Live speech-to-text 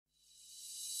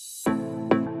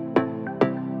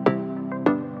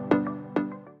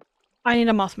I need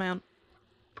a moth mount.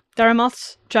 There are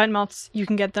moths, giant moths. You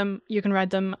can get them. You can ride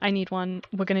them. I need one.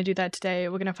 We're gonna do that today.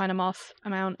 We're gonna find a moth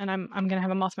mount, and I'm gonna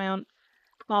have a moth mount.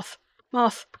 Moth,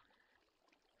 moth.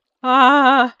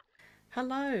 Ah.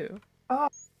 Hello. Oh,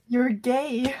 you're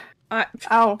gay. I.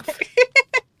 Ow.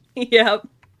 Yep.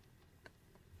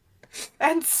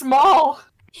 And small.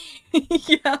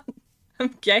 Yep.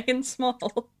 I'm gay and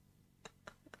small.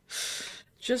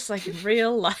 Just like in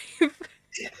real life.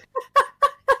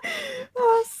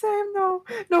 Oh, same. No.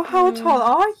 No, how tall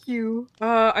are you?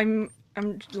 I'm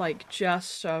like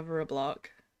just over a block.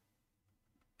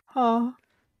 Huh.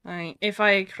 If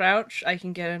I crouch, I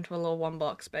can get into a little 1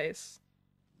 block space.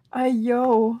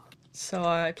 Yo. So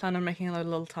I plan on making a lot of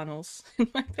little tunnels in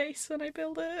my base when I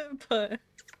build it, but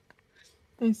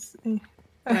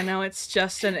right now it's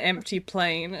just an empty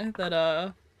plane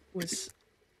that was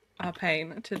a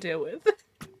pain to deal with.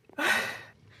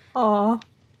 Aw.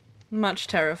 Much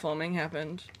terraforming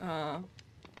happened.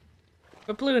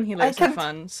 But blue and helos are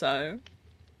fun, so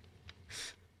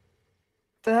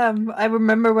Damn, I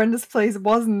remember when this place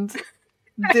wasn't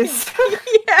this.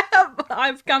 yeah,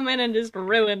 I've come in and just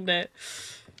ruined it.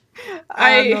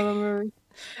 No.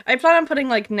 I plan on putting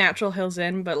like natural hills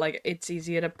in, but like it's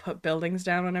easier to put buildings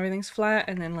down when everything's flat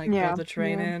and then like build the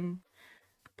terrain in.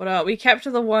 But we kept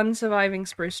the one surviving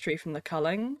spruce tree from the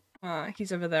culling.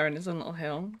 He's over there in his own little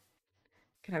hill.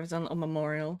 Can have his own little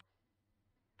memorial.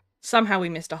 Somehow we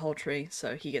missed a whole tree,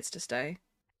 so he gets to stay.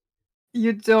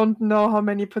 You don't know how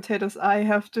many potatoes I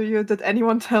have, do you? Did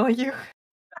anyone tell you?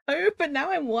 Oh, but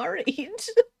now I'm worried.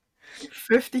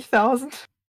 50,000.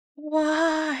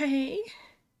 Why?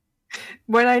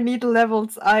 When I need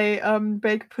levels, I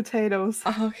bake potatoes.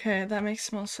 Okay, that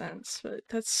makes more sense, but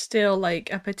that's still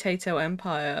like a potato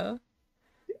empire.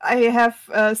 I have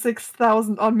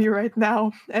 6,000 on me right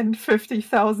now, and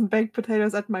 50,000 baked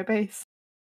potatoes at my base.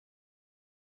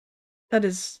 That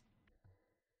is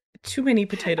too many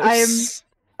potatoes.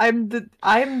 I'm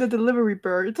the delivery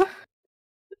bird.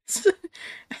 It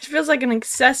feels like an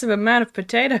excessive amount of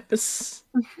potatoes.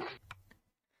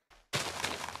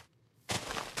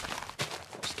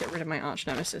 Just get rid of my arch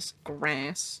nemesis,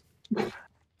 grass.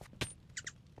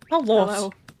 Oh lord.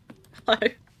 Hello. Hello.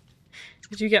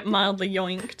 Did you get mildly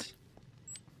yoinked?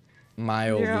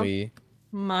 Mildly. Yeah.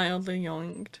 Mildly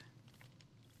yoinked.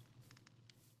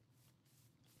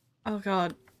 Oh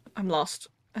god, I'm lost.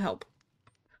 Help.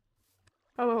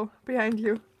 Hello, behind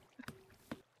you.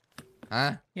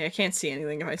 Huh? Yeah, I can't see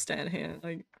anything if I stand here.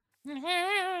 Like,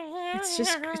 it's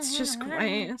just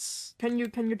grass. Can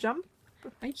you jump?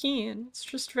 I can. It's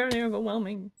just very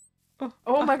overwhelming.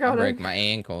 Oh my god! I break my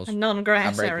ankles. A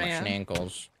non-grass I break area. my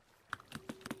ankles.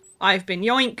 I've been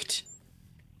yoinked.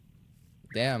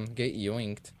 Damn, get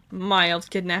yoinked. Mild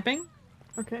kidnapping.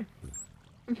 Okay.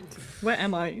 Where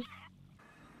am I?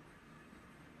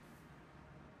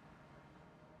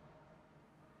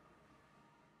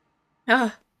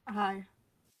 Ah. Hi.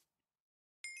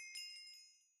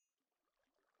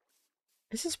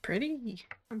 This is pretty.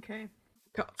 Okay.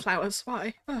 Got flowers.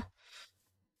 Why?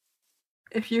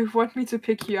 If you want me to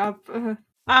pick you up,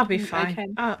 I'll be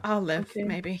fine. I'll live, okay.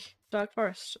 maybe. Dark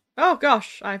forest. Oh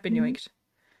gosh, I've been yoinked.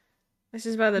 This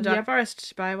is by the dark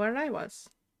forest, by where I was.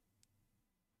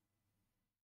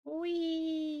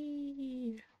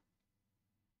 Whee!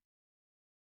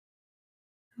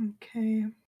 Okay.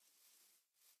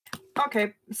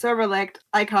 Okay, server lagged.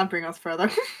 I can't bring us further.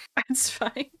 That's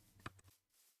fine.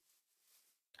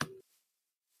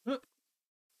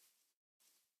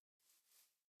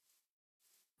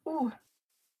 Ooh.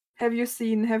 Have you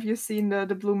seen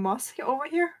the blue moss over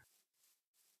here?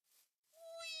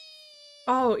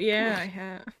 Oh yeah, I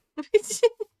have.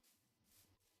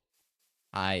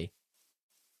 Hi.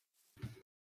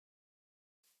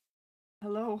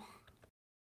 Hello.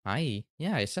 Hi.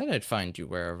 Yeah, I said I'd find you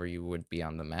wherever you would be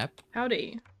on the map.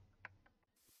 Howdy.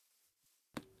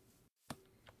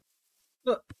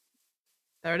 Look.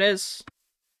 There it is.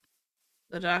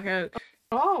 The dark oak.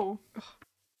 Oh.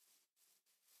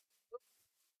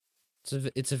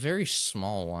 It's a very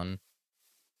small one.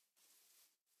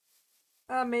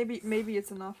 Maybe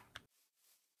it's enough.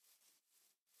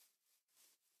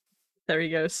 There he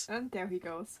goes. And there he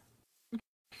goes.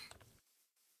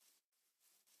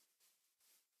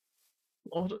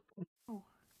 Lord. Oh.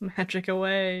 Magic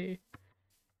away.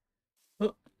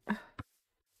 Oh.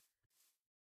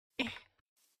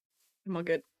 I'm all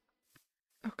good.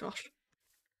 Oh gosh.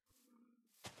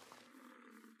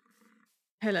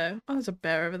 Hello. Oh, there's a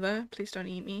bear over there. Please don't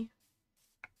eat me.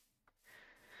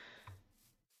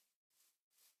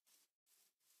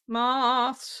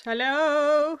 Moths!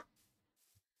 Hello!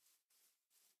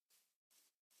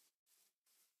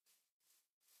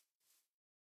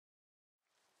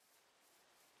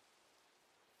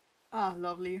 Ah,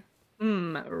 lovely.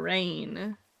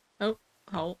 Rain. Oh,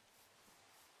 oh.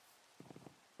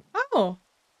 Oh!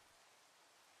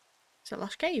 It's a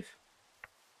lush cave.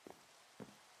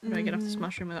 How do I get off this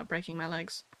mushroom without breaking my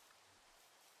legs?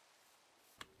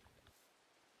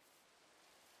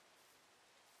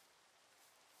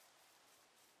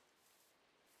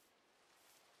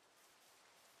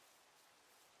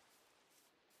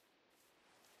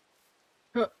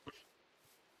 Huh.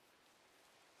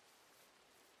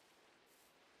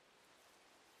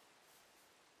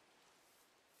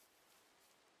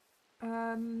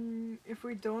 If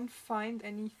we don't find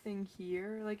anything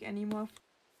here, like any moth,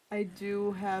 I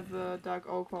do have a dark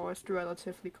oak forest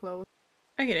relatively close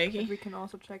Okie that dokie. we can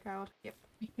also check out. Yep.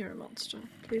 You're a monster.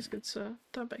 Please, good sir,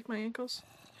 don't break my ankles.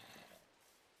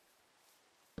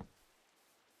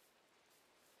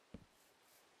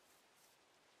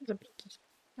 There's a piggy.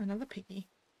 Another piggy.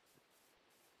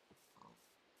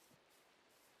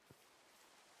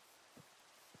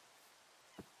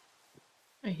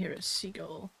 I hear a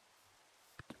seagull.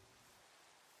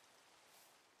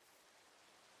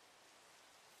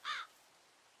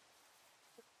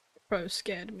 Bro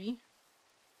scared me.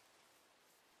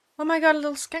 Oh my god,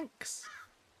 little skunks.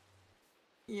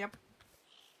 Yep.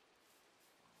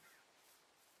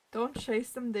 Don't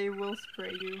chase them, they will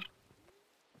spray you.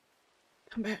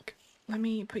 Come back. Let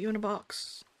me put you in a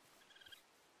box.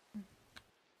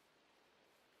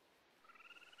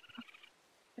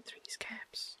 Get through these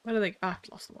caps. Where do they? Ah, I've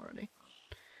lost them already.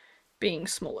 Being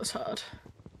small is hard.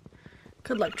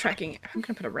 Good luck tracking it. I'm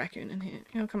gonna put a raccoon in here.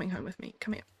 You're coming home with me.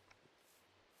 Come here.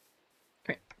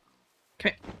 Come here.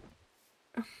 Come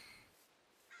here.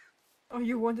 Oh,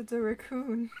 you wanted the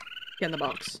raccoon. Get in the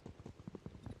box.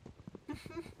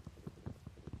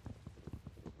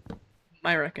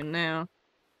 I reckon now.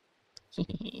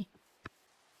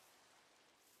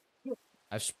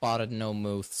 I've spotted no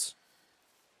moths.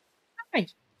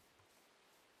 Right.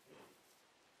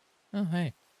 Oh,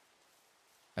 hey.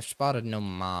 I've spotted no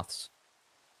moths.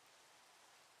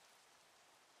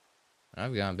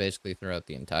 I've gone basically throughout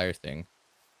the entire thing.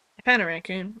 I found a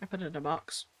raccoon. I put it in a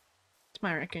box. It's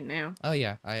my raccoon now. Oh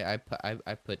yeah, I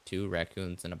put 2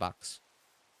 raccoons in a box.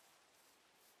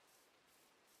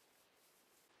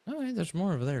 Oh, hey, there's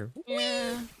more over there.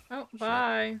 Yeah. Oh,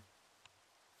 bye.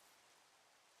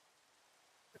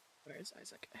 Where is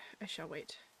Isaac? I shall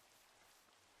wait.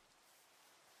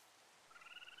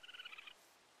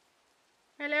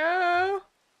 Hello?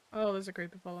 Oh, there's a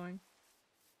creeper following.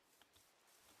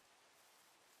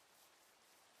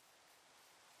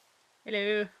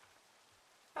 Hello.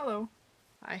 Hello.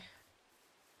 Hi.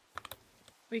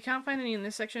 We can't find any in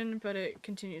this section, but it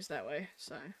continues that way,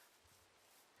 so.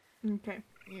 Okay.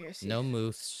 Yes, No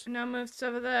moths. no moths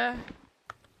over there.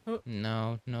 Oh.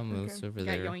 No moths Okay. over Got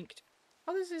there. yoinked.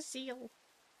 Oh, there's a seal.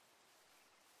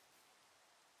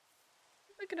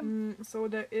 Look at him. So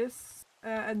there is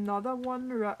another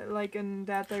one, like in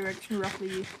that direction,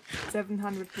 roughly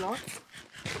 700 blocks.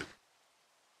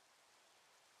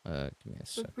 Give me a That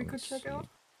second. we could check out.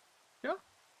 Yeah.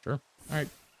 Sure. Alright.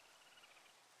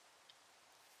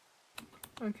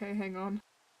 Okay, hang on.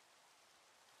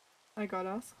 I got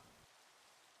us.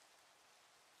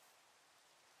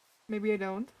 Maybe I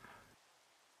don't.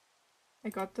 I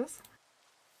got this.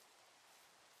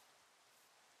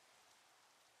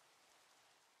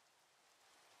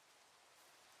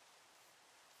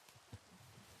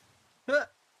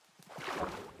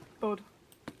 Boat.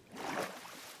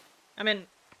 I'm in.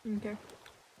 Okay.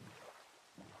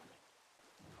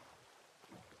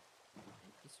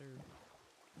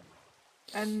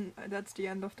 And that's the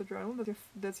end of the journal.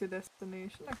 That's your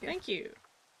destination. Okay. Thank you.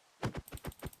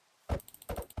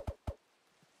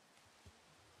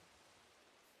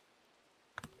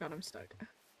 God, I'm stuck.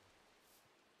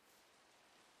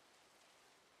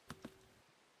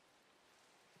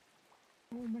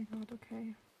 Oh my god,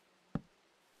 okay.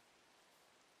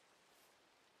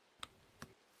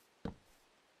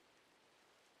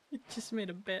 It just made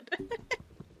a bed.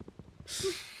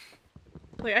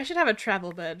 Like, I should have a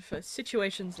travel bed for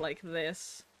situations like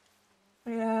this.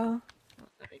 Yeah. Oh,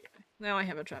 there we go. Now I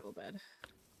have a travel bed.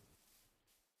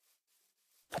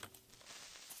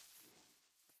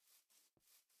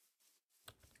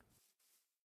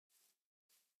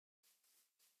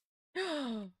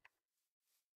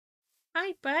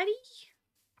 Hi, buddy.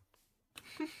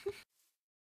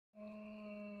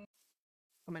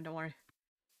 Come on, don't worry.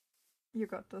 You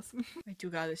got this. I do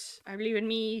got this. I believe in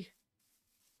me.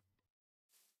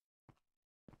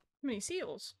 How many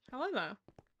seals? However.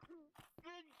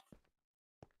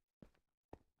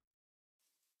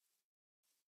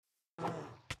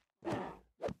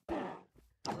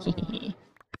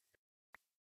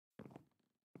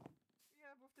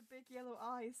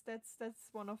 flies. That's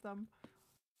one of them.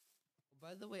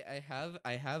 By the way,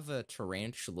 I have a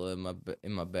tarantula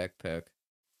in my backpack.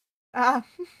 Ah,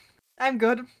 I'm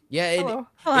good. Yeah, Hello.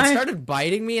 it started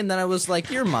biting me, and then I was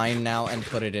like, "You're mine now," and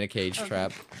put it in a cage Okay.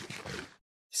 trap.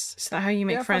 Is that how you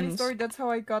make Yeah, friends? funny story. That's how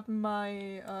I got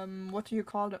my what do you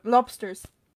call them? Lobsters.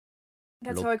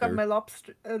 That's how I got my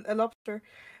lobster. A lobster.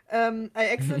 I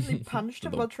accidentally punched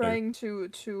him while trying to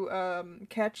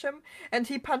catch him, and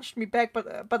he punched me back,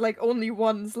 but like only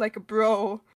once, like a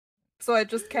bro. So I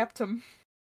just kept him.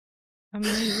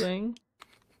 Amazing.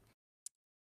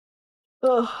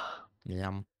 Ugh.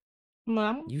 Yum.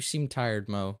 Mom? You seem tired,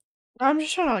 Mo. I'm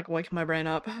just trying to like wake my brain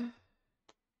up.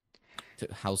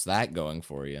 How's that going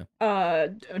for you?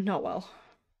 Not well.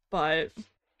 But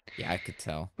Yeah, I could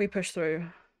tell. we push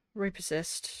through. We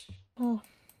persist. Oh.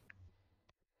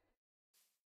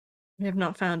 We have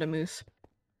not found a moose.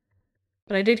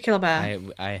 But I did kill a bear.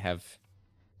 I have.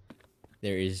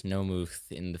 There is no moose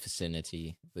in the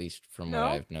vicinity, at least from No?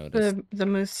 what I've noticed. The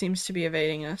moose seems to be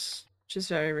evading us, which is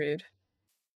very rude.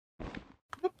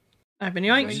 I've been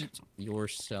yoinked. Eat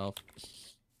yourself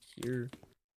here.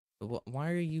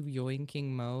 Why are you yoinking,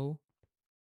 Mo?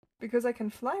 Because I can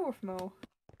fly with Mo.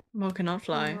 Mo cannot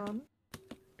fly. Hang on.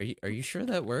 Are you sure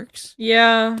that works?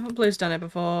 Yeah, Blue's done it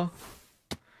before.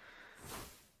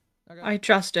 Okay. I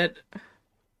trust it.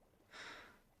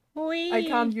 Whee! I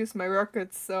can't use my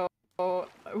rockets, so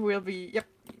we'll be yep.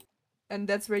 And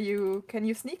that's where you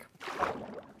sneak?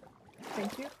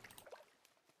 Thank you.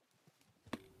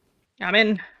 I'm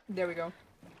in. There we go.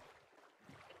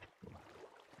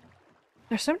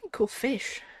 There's so many cool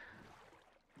fish.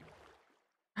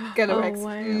 Galarex.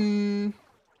 Oh, wow.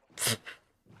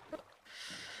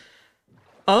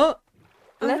 Oh,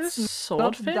 Let's there's not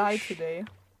swordfish. die today.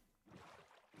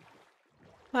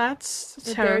 That's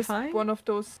There's terrifying. one of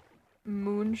those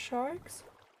moon sharks.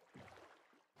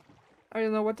 I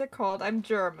don't know what they're called. I'm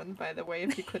German, by the way,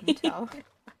 if you couldn't tell.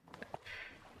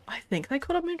 I think they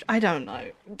call it moon. I don't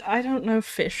know. I don't know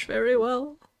fish very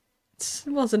well. It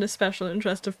wasn't a special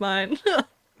interest of mine.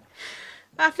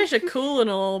 Fish are cool and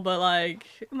all, but like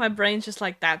my brain's just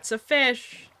like that's a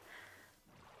fish.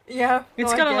 Yeah,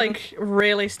 It's gotta like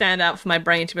really stand out for my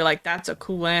brain to be like that's a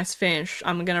cool ass fish.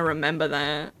 I'm gonna remember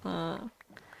that.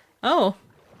 Oh.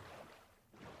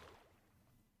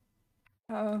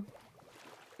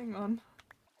 Hang on.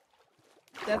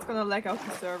 That's gonna lag out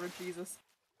the server, Jesus.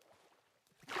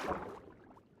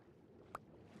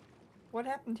 What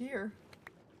happened here?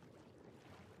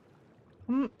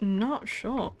 I'm not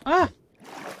sure. Ah!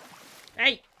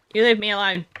 Hey! You leave me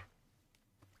alone.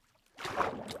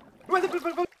 What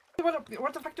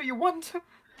the fuck do you want?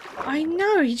 I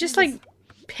know, he just like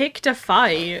picked a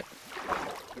fight.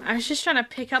 I was just trying to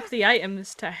pick up the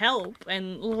items to help,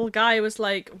 and little guy was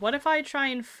like, what if I try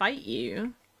and fight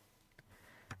you?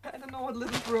 I don't know what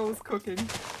little bro is cooking.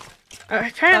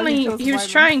 Apparently, he was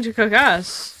trying to cook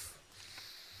us.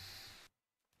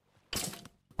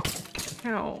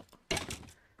 Ow.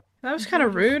 That was kind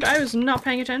of rude. I was not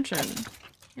paying attention.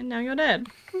 And now you're dead.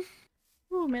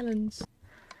 Ooh, melons.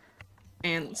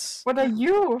 Ants. What are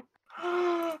you?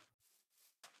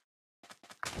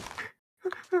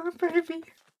 Baby.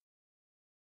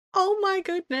 Oh my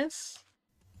goodness.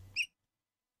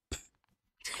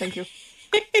 Thank you.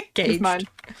 Caged. It's mine.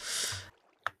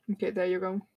 Okay, there you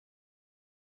go.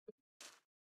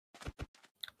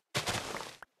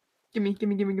 Gimme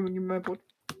my boat.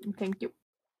 Thank you.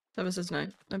 That was his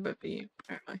name. I bet for you.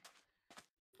 Apparently.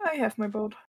 I have my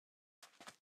boat.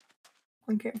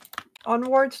 Okay.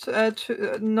 Onwards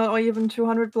to not even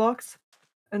 200 blocks.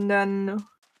 And then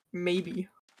maybe.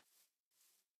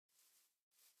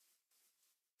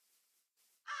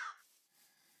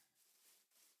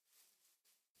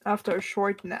 After a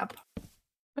short nap.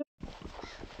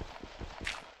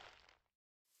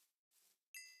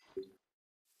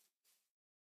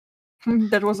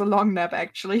 That was a long nap,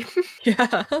 actually.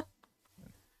 Yeah.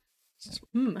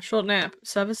 A short nap.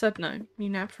 Server said no. You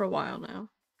napped for a while now.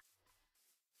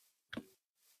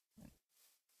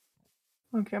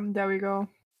 Okay, there we go.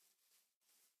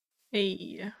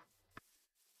 Hey.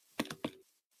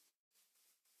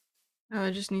 Oh,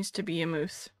 there just needs to be a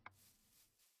moose.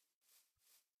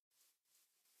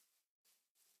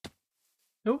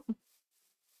 Oh.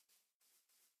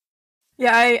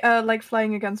 Yeah, I like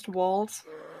flying against walls.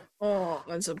 Oh,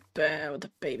 there's a bear with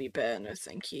a baby bear. No,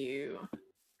 thank you.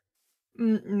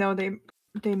 No, they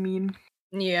mean.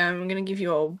 Yeah, I'm gonna give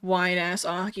you a wide ass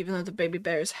arc, even though the baby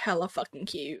bear is hella fucking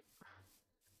cute.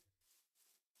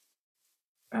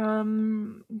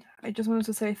 I just wanted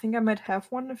to say, I think I might have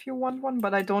one if you want one,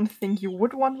 but I don't think you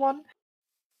would want one.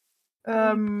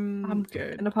 I'm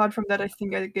good. And apart from that, I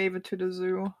think I gave it to the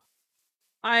zoo.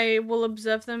 I will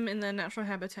observe them in their natural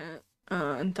habitat,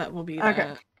 and that will be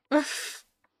Okay. that.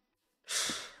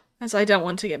 As I don't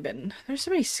want to get bitten. There's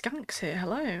so many skunks here,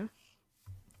 hello.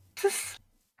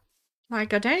 Like,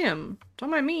 goddamn. Don't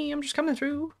mind me, I'm just coming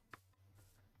through.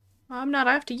 I'm not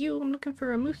after you, I'm looking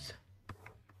for a moose.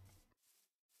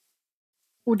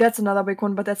 Oh, that's another big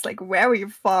one, but that's like very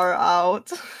far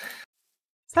out. Is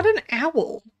that an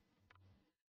owl?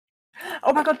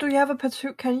 Oh my god, do you have a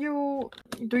pursuit?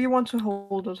 Do you want to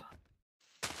hold it?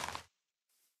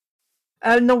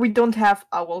 No, we don't have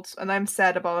owls, and I'm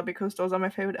sad about it because those are my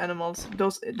favorite animals.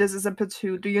 This is a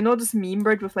pursuit. Do you know this meme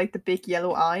bird with like the big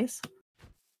yellow eyes?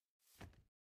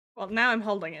 Well, now I'm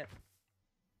holding it.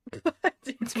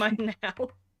 It's mine now.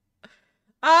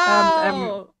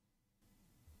 Oh!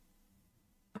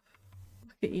 Look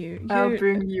at you. I'll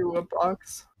bring you a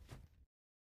box.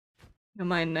 You're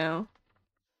mine now.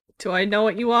 Do I know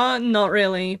what you are? Not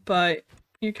really, but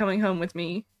you're coming home with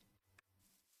me.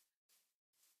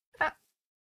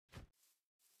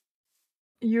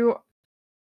 You...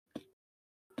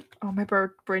 Oh, my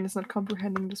brain is not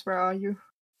comprehending this. Where are you?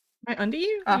 Am I under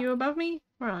you? Are you above me?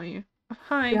 Where are you?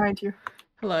 Hi. Behind you.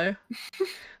 Hello.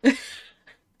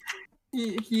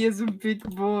 He is a big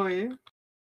boy.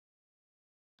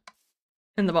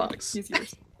 In the box. He's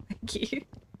yours. Thank you.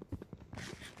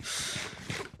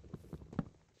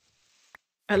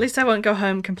 At least I won't go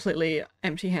home completely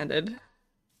empty-handed.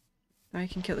 I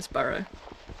can kill this burrow.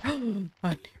 Oh,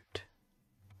 Newt.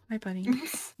 Hi, buddy.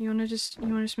 You wanna just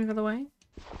move out of the way?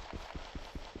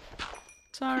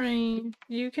 Sorry,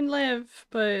 you can live,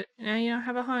 but now you don't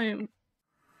have a home.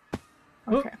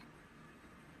 Okay.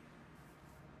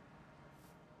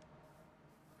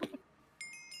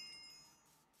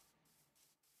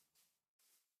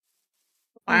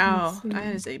 Wow, that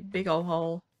is a big old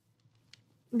hole.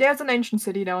 There's an ancient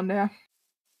city down there.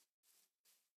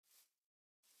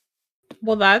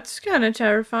 Well, that's kind of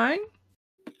terrifying.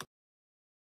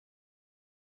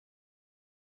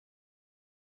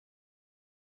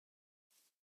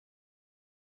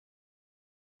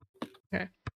 Okay.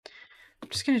 I'm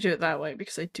just gonna do it that way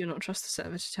because I do not trust the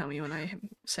server to tell me when I am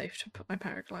safe to put my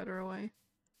paraglider away.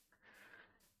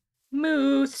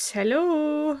 Moose,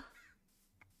 hello!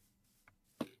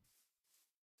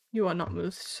 You are not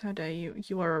moose, how dare you?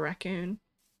 You are a raccoon.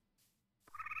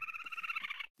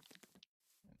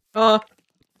 Ah!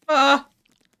 Ah!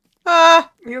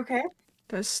 Ah! Are you okay?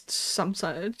 There's some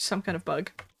kind of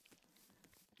bug.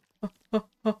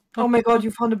 Oh my god,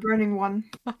 you found a burning one.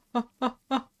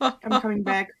 I'm coming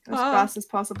back as fast as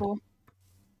possible.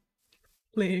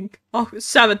 Link. Oh,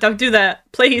 Sabbath, don't do that!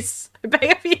 Please! I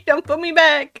beg of you, don't put me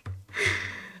back!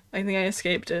 I think I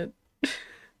escaped it.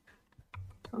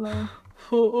 Hello.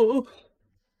 Oh.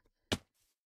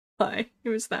 Hi, it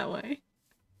was that way.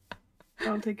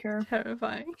 I'll take care.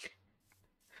 Terrifying.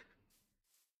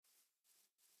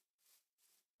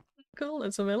 Cool,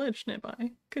 there's a village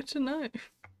nearby. Good to know.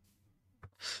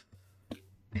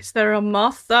 Is there a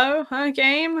moth though, huh,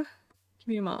 game? Give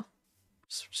me a moth.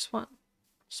 Just one.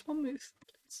 Just one moose,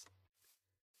 please.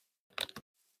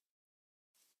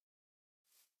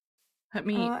 Let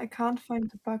me... I can't find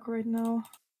the bug right now.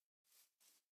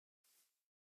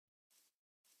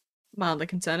 Mildly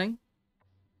concerning.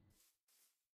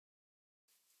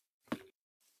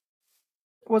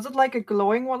 Was it like a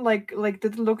glowing one? Like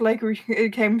did it look like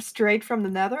it came straight from the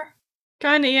nether?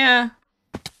 Kinda, yeah.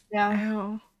 Yeah.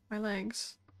 Ow, my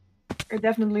legs. I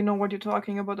definitely know what you're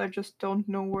talking about, I just don't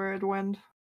know where it went.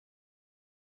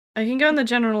 I can go in the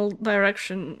general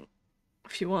direction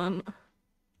if you want.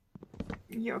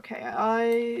 Yeah, okay,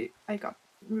 I got...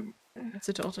 It's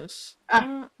a tortoise.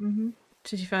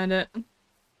 Did you find it?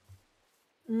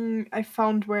 I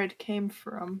found where it came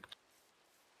from.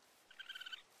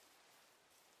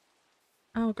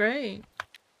 Oh, great.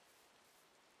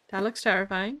 That looks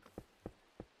terrifying.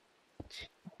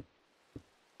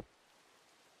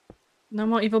 No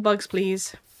more evil bugs,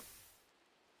 please.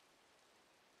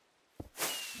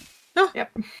 Oh!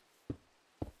 Yep.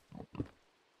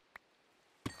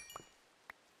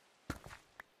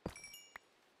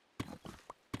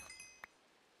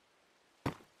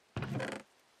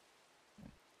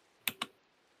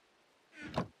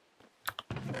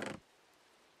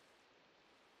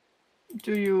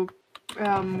 Do you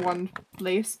want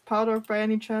blaze powder by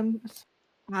any chance?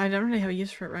 I don't really have a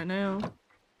use for it right now.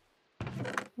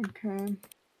 Okay.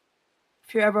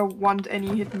 If you ever want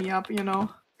any, hit me up, you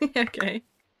know. Okay.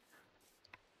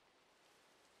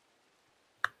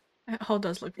 That hole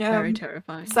does look very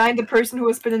terrifying. Sign the person who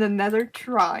has been in the nether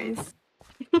tries.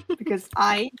 Because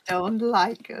I don't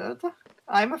like it.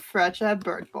 I'm a fragile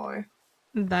bird boy.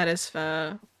 That is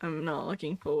fair. I'm not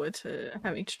looking forward to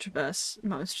having to traverse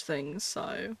most things,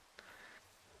 so...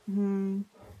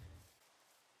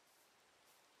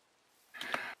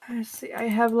 I see. I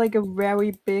have like a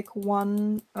very big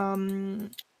one,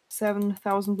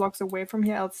 7,000 blocks away from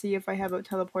here. I'll see if I have a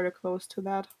teleporter close to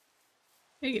that.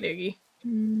 Okie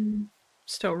dokie.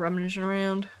 Still rummaging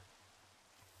around.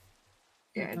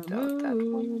 Yeah, I doubt that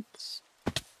one.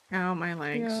 Ow, my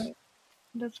legs. Yeah,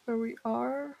 that's where we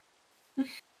are.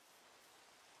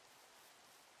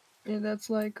 Yeah, that's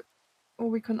like... Oh,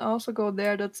 we can also go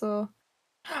there. That's a...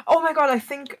 Oh my god, I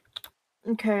think...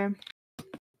 Okay.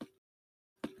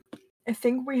 I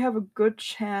think we have a good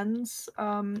chance.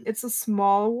 It's a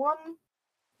small one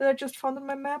that I just found on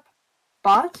my map.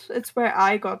 But it's where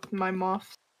I got my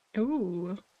moth.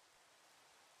 Ooh.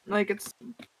 Like, it's...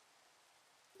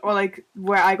 Or like,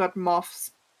 where I got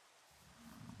moths.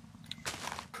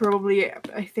 Probably,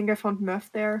 I think I found moth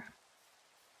there.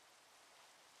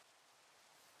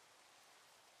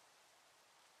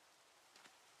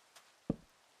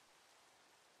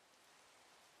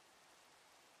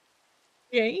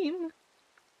 Game.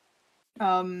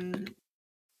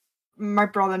 My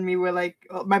brother and me were like...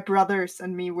 my brothers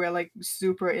and me were like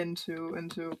super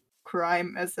into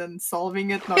crime, as in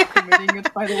solving it, not committing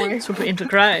it, by the way. Super into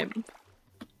crime.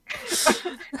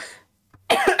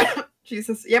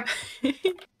 Jesus, yep.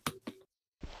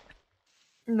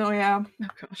 No, yeah. Oh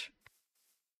gosh.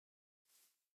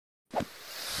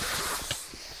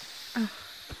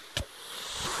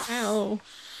 Ow.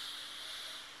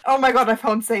 Oh my god, I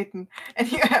found Satan. And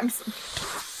here I am.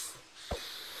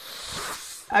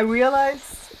 I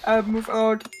realized, move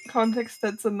out context,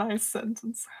 that's a nice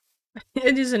sentence.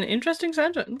 It is an interesting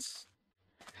sentence.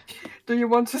 Do you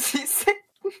want to see Satan?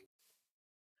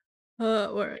 Where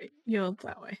are you? You're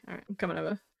that way. Alright, I'm coming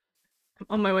over. I'm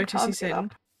on my way to see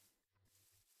Satan.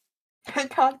 I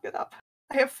can't get up.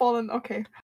 I have fallen. Okay.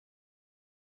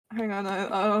 Hang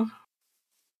on,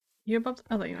 You above?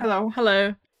 Oh, there you are. Hello.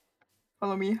 Hello.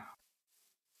 Follow me.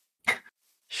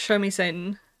 Show me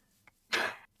Satan.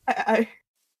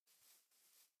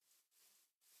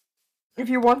 If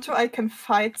you want to, I can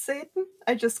fight Satan.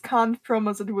 I just can't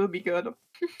promise it will be good.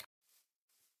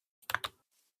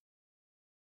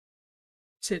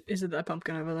 Is it that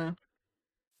pumpkin over there?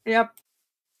 Yep.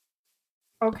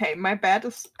 Okay, my bad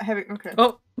is having... Okay.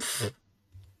 Oh!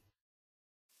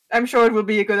 I'm sure it will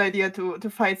be a good idea to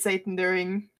fight Satan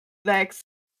during legs.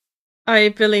 I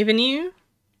believe in you.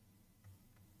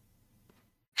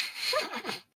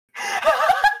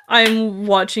 I'm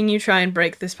watching you try and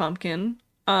break this pumpkin.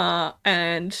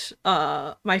 And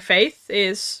my faith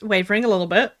is wavering a little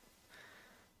bit.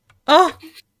 Oh!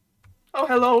 Oh,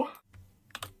 hello.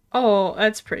 Oh,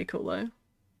 that's pretty cool though.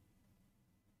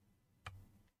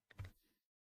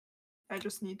 I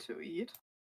just need to eat.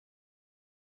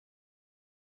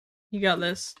 You got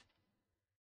this.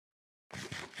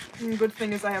 Good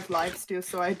thing is I have lifesteal,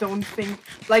 so I don't think...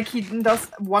 Like, he does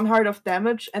 1 heart of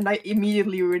damage, and I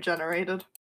immediately regenerated.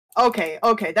 Okay,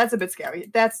 that's a bit scary.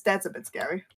 That's a bit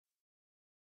scary.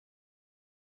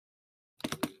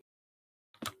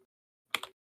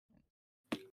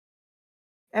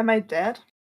 Am I dead?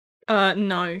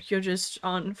 No, you're just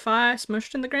on fire,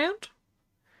 smushed in the ground.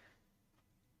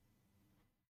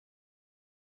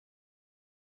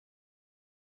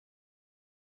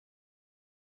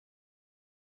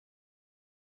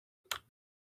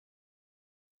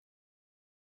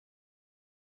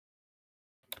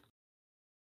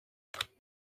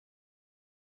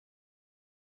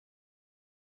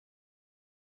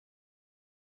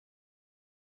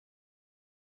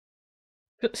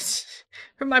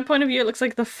 From my point of view, it looks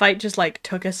like the fight just like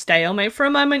took a stalemate for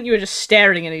a moment. You were just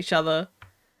staring at each other.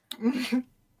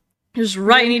 Just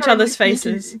right in each other's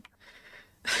faces.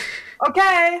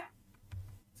 Okay!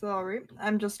 Sorry,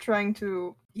 I'm just trying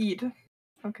to eat.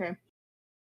 Okay.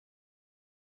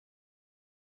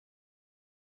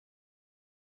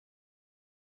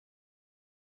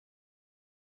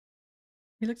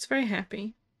 He looks very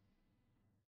happy.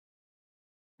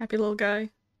 Happy little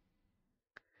guy.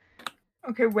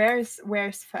 Okay, where's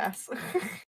Faz?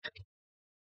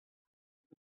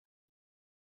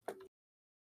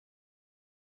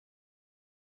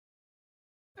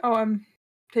 Oh, I'm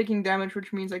taking damage,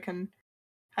 which means I can...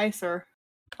 Hi, sir.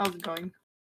 How's it going?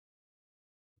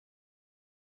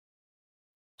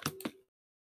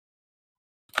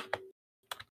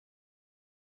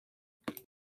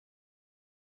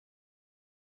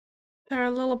 There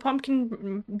are little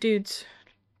pumpkin dudes.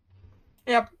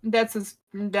 Yep, that's his...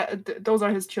 those are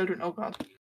his children, oh god.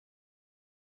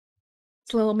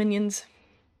 It's little minions.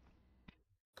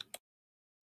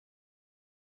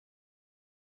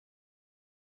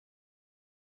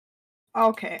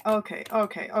 Okay,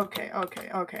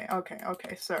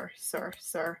 sir.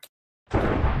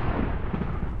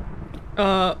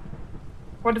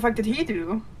 What the fuck did he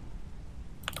do?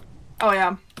 Oh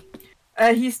yeah.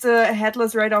 He's the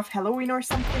headless rider of Halloween or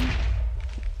something.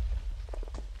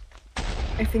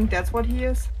 I think that's what he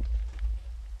is.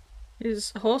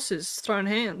 His horse is throwing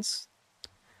hands.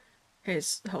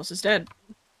 His horse is dead.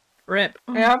 Rip.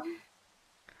 Yeah.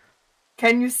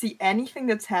 Can you see anything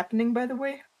that's happening, by the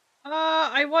way?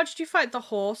 I watched you fight the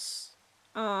horse.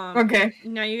 Okay.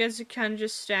 Now you guys are kind of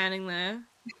just standing there.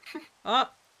 Oh.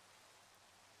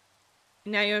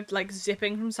 Now you're, like,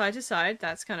 zipping from side to side.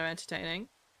 That's kind of entertaining.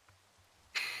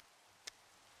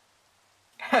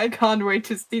 I can't wait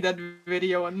to see that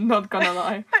video, I'm not gonna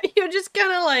lie. You're just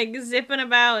kind of, like, zipping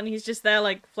about, and he's just there,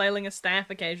 like, flailing a staff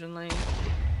occasionally.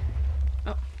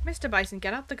 Oh, Mr. Bison,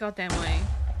 get out the goddamn way.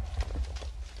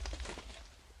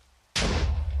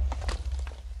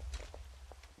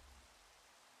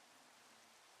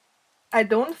 I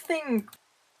don't think,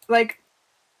 like,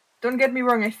 don't get me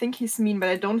wrong, I think he's mean, but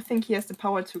I don't think he has the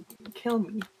power to kill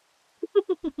me.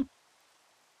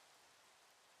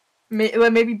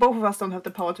 Well, maybe both of us don't have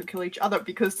the power to kill each other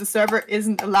because the server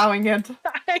isn't allowing it.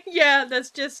 Yeah, that's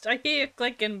just, I hear you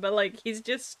clicking, but, like, he's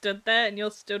just stood there and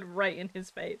you're stood right in his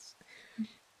face.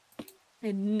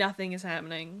 And nothing is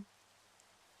happening.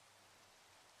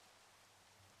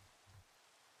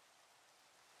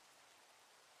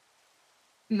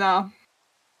 Nah.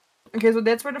 Okay, so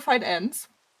that's where the fight ends.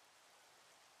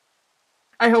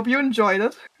 I hope you enjoyed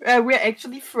it. We're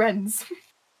actually friends.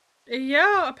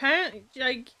 Yeah, apparently,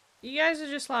 like, you guys are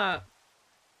just like...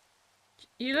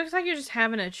 You look like you're just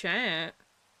having a chat.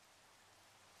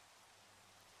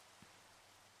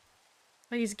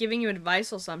 Like he's giving you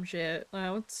advice or some shit.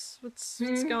 Like, what's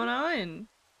going on?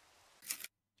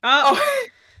 Oh!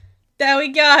 There we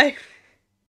go!